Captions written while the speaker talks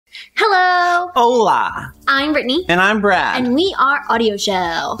Hello! Hola! I'm Brittany. And I'm Brad. And we are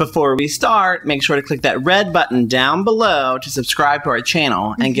AudioShelf. Before we start, make sure to click that red button down below to subscribe to our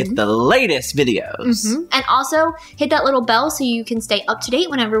channel and get the latest videos. And also, hit that little bell so you can stay up to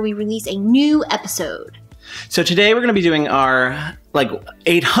date whenever we release a new episode. So today we're going to be doing our,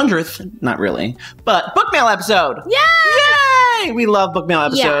 800th, not really, but book mail episode! Yay! We love book mail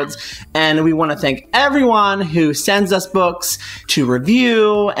episodes, and we want to thank everyone who sends us books to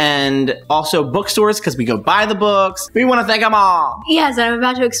review, and also bookstores, because we go buy the books. We want to thank them all! Yes, and I'm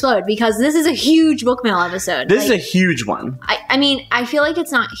about to explode, because this is a huge book mail episode. This is a huge one. I mean, I feel like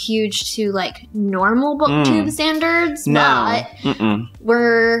it's not huge to, normal booktube standards, but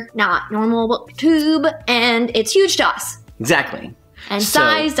we're not normal booktube, and it's huge to us. Exactly. And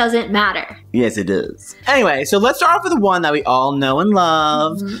size doesn't matter. Yes, it does. Anyway, so let's start off with the one that we all know and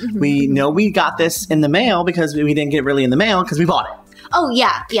love. We know we got this in the mail because we didn't get it really in the mail because we bought it. Oh,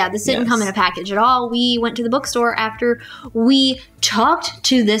 yeah. Yeah, this didn't come in a package at all. We went to the bookstore after we talked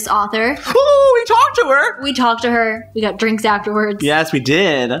to this author. Oh, we talked to her! We talked to her. We got drinks afterwards. Yes, we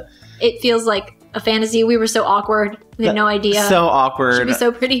did. It feels like a fantasy. We were so awkward. We had no idea. So awkward. She was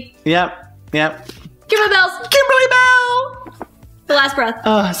so pretty. Yep. Kimberly Bells! Kimberly Bell! The last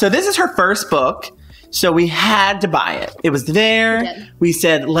breath. So this is her first book. So we had to buy it. It was there. We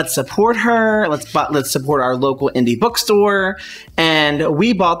said, let's support her. Let's support our local indie bookstore. And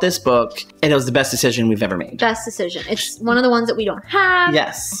we bought this book, and it was the best decision we've ever made. Best decision. It's one of the ones that we don't have.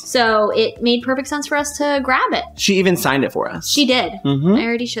 Yes. So it made perfect sense for us to grab it. She even signed it for us. She did. I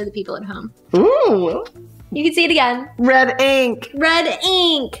already showed the people at home. Ooh. You can see it again. Red ink. Red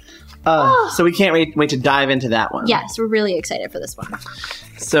ink. So we can't wait to dive into that one. Yes, we're really excited for this one.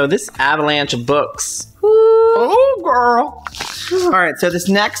 So this avalanche of books. Ooh. Oh, girl. All right, so this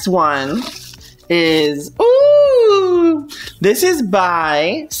next one is, ooh, this is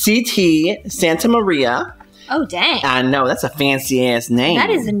by C.T. Santa Maria. Oh, dang. I know, that's a fancy-ass name. That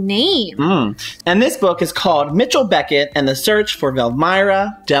is a name. And this book is called Mitchell Beckett and the Search for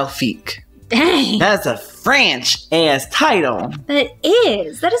Velmyra Delphique. Dang. That's a French-ass title. It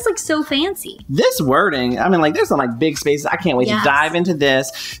is. That is so fancy. This wording, I mean, there's some big spaces. I can't wait to dive into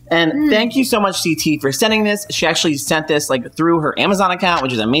this. And thank you so much, CT, for sending this. She actually sent this through her Amazon account,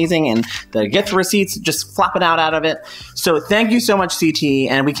 which is amazing. And the gift receipts just flopping out of it. So thank you so much, CT.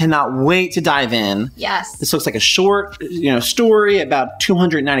 And we cannot wait to dive in. Yes. This looks like a short, story about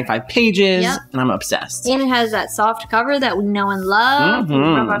 295 pages. Yep. And I'm obsessed. And it has that soft cover that we know and love. We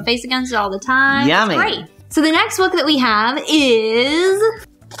rub our face against it all the time. Yummy. It's great. So the next book that we have is...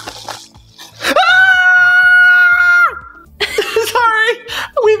 Sorry,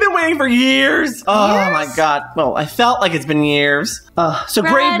 we've been waiting for years. Oh my god. Well, I felt like it's been years. So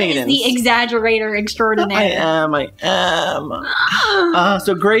Brad Grave Maidens. is the exaggerator extraordinaire. I am.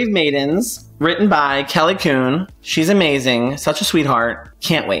 So Grave Maidens, written by Kelly Kuhn. She's amazing. Such a sweetheart.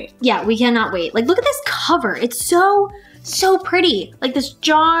 Can't wait. Yeah, we cannot wait. Look at this cover. It's so pretty. This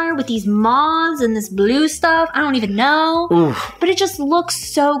jar with these moths and this blue stuff. I don't even know. Oof. But it just looks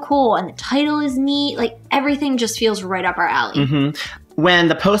so cool. And the title is neat. Everything just feels right up our alley. When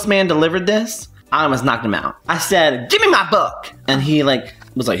the postman delivered this, I almost knocked him out. I said, give me my book. And he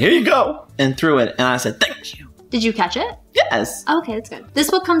was like, here you go. And threw it. And I said, thank you. Did you catch it? Yes. Okay, that's good. This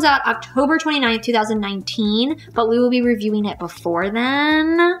book comes out October 29th, 2019, but we will be reviewing it before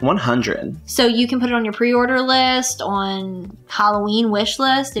then. 100. So you can put it on your pre-order list, on Halloween wish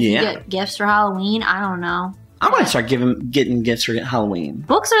list, if you get gifts for Halloween. I don't know. I'm going to start getting gifts for Halloween.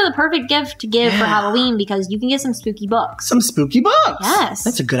 Books are the perfect gift to give for Halloween because you can get some spooky books. Some spooky books. Yes.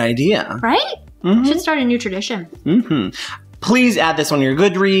 That's a good idea. Right? Should start a new tradition. Please add this on your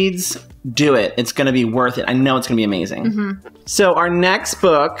Goodreads. Do it. It's going to be worth it. I know it's going to be amazing. So our next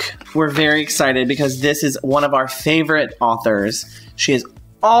book, we're very excited because this is one of our favorite authors. She has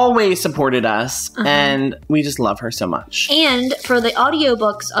always supported us, and we just love her so much. And for the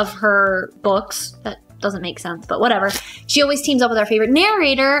audiobooks of her books, that doesn't make sense, but whatever, she always teams up with our favorite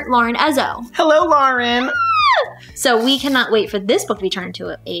narrator, Lauren Ezzo. Hello, Lauren. So we cannot wait for this book to be turned into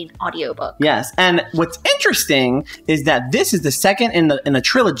an audiobook. Yes, and what's interesting is that this is the second in a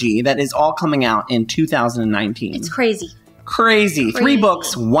trilogy that is all coming out in 2019. It's crazy. Crazy. 3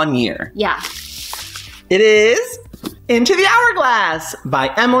 books, 1 year. Yeah. It is Into the Hourglass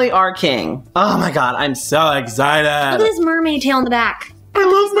by Emily R. King. Oh my god, I'm so excited. Look at this mermaid tail in the back. I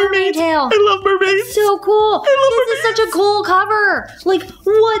love mermaids. I love mermaids. So cool. This is such a cool cover. What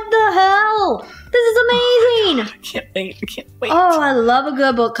the hell? This is amazing. I can't wait. I can't wait. Oh, I love a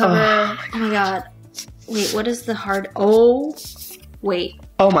good book cover. Oh my god. Wait, what is the hard? Oh, wait.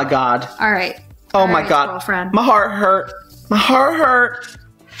 Oh my god. All right. Oh my god. Girlfriend. My heart hurt. My heart hurt.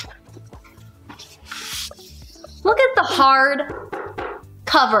 hard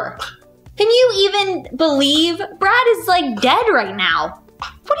cover. Can you even believe Brad is like dead right now?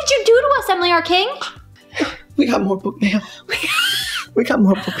 What did you do to us, Emily R. King? We got more book mail. We got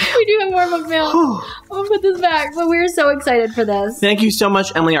more book mail. We do have more book mail. We'll put this back, but we're so excited for this. Thank you so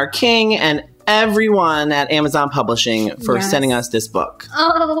much, Emily R. King, and everyone at Amazon Publishing for sending us this book.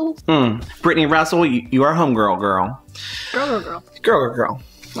 Oh. Brittany Russell, you are homegirl, girl. Girl.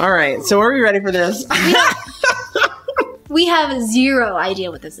 All right, so are we ready for this? We have zero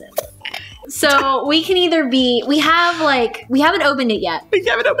idea what this is. So we can either be, we haven't opened it yet. We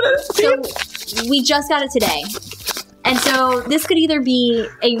haven't opened it. So we just got it today. And so this could either be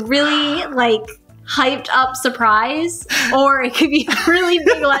a really like hyped up surprise or it could be a really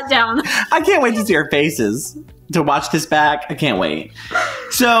big letdown. I can't wait to see our faces to watch this back. I can't wait.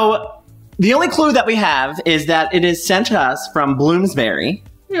 So the only clue that we have is that it is sent to us from Bloomsbury.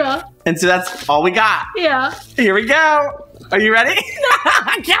 Yeah. And so that's all we got. Yeah. Here we go. Are you ready?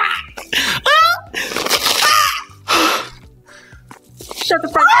 Shut the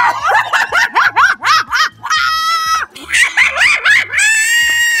front door.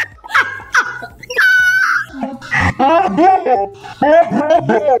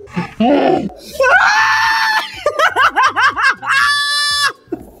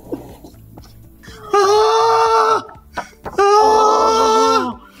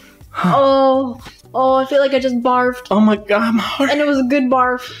 Oh, I feel like I just barfed. Oh my God, I'm hard. And it was a good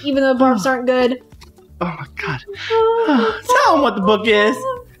barf, even though barfs aren't good. Oh my God. Tell them what the book is.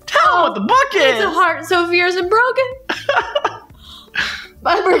 Tell them what the book is. It's a heart so fierce and broken.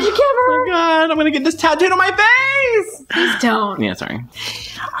 By Bridget Kemmerer. Oh my God, I'm gonna get this tattooed on my face. Please don't. Yeah, sorry.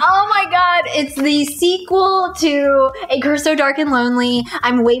 Oh my God, it's the sequel to A Curse So Dark and Lonely.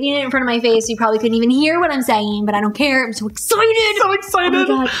 I'm waving it in front of my face. You probably couldn't even hear what I'm saying, but I don't care. I'm so excited. So excited.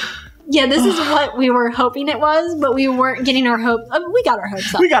 Oh my God. Yeah, this is what we were hoping it was, but we weren't getting our hopes. We got our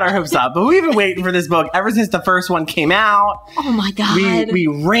hopes up. We got our hopes up, but we've been waiting for this book ever since the first one came out. Oh my God. We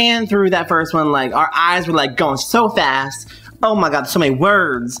ran through that first one, like our eyes were like going so fast. Oh my God, so many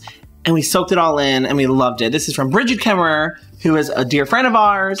words. And we soaked it all in and we loved it. This is from Bridget Kemmerer, who is a dear friend of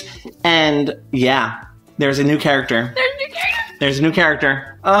ours. And yeah, there's a new character. There's a new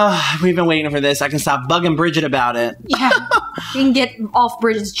character. We've been waiting for this. I can stop bugging Bridget about it. Yeah. You can get off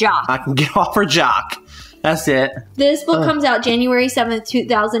Bridget's jock. I can get off her jock. That's it. This book comes out January 7th,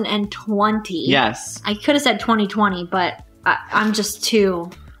 2020. Yes. I could have said 2020, but I'm just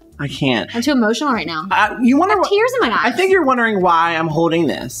too... I can't. I'm too emotional right now. You wonder I have tears in my eyes. I think you're wondering why I'm holding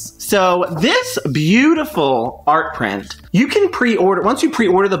this. So this beautiful art print, you can pre-order. Once you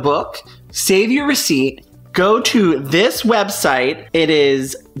pre-order the book, save your receipt, go to this website. It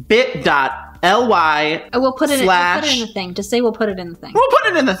is bit.ly. We'll put it in the thing. Just say we'll put it in the thing. We'll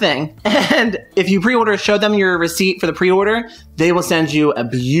put it in the thing. And if you pre-order, show them your receipt for the pre-order, they will send you a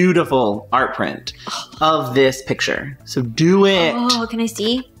beautiful art print of this picture. So do it. Oh, can I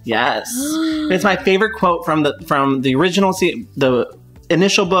see? Yes. It's my favorite quote from the original, the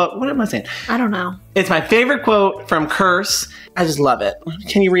initial book. What am I saying? I don't know. It's my favorite quote from Curse. I just love it.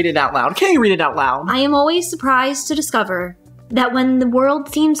 Can you read it out loud? Can you read it out loud? I am always surprised to discover that when the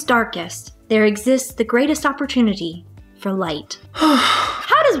world seems darkest, there exists the greatest opportunity for light.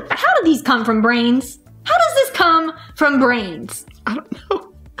 How do these come from brains? How does this come from brains? I don't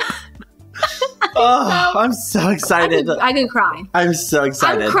know. I'm so excited. I could cry. I'm so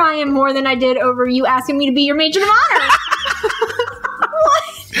excited. I'm crying more than I did over you asking me to be your matron of honor.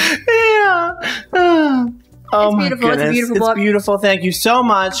 What? Yeah. Oh my beautiful. goodness. It's a beautiful book. It's beautiful. Thank you so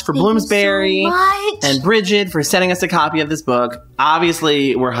much for Bloomsbury and Bridget for sending us a copy of this book.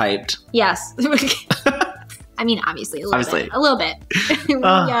 Obviously, we're hyped. Yes. I mean, obviously, a little bit.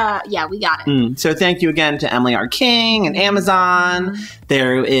 Yeah, we got it. So thank you again to Emily R. King and Amazon.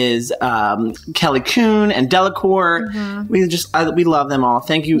 There is Kelly Kuhn and Delacourt. We love them all.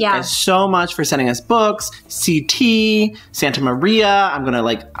 Thank you guys so much for sending us books. CT, Santa Maria. I'm gonna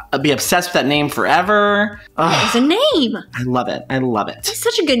be obsessed with that name forever. It's a name. I love it. I love it. It's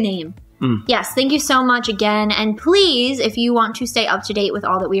such a good name. Yes, thank you so much again. And please, if you want to stay up to date with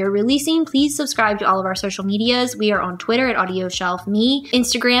all that we are releasing, please subscribe to all of our social medias. We are on Twitter at AudioShelf Me,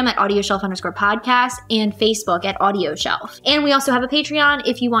 Instagram at AudioShelf_podcast, and Facebook at AudioShelf. And we also have a Patreon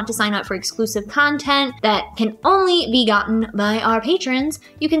if you want to sign up for exclusive content that can only be gotten by our patrons.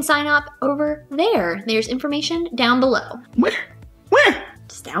 You can sign up over there. There's information down below. Where?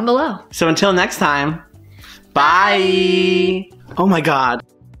 Just down below. So until next time, bye. Oh my God.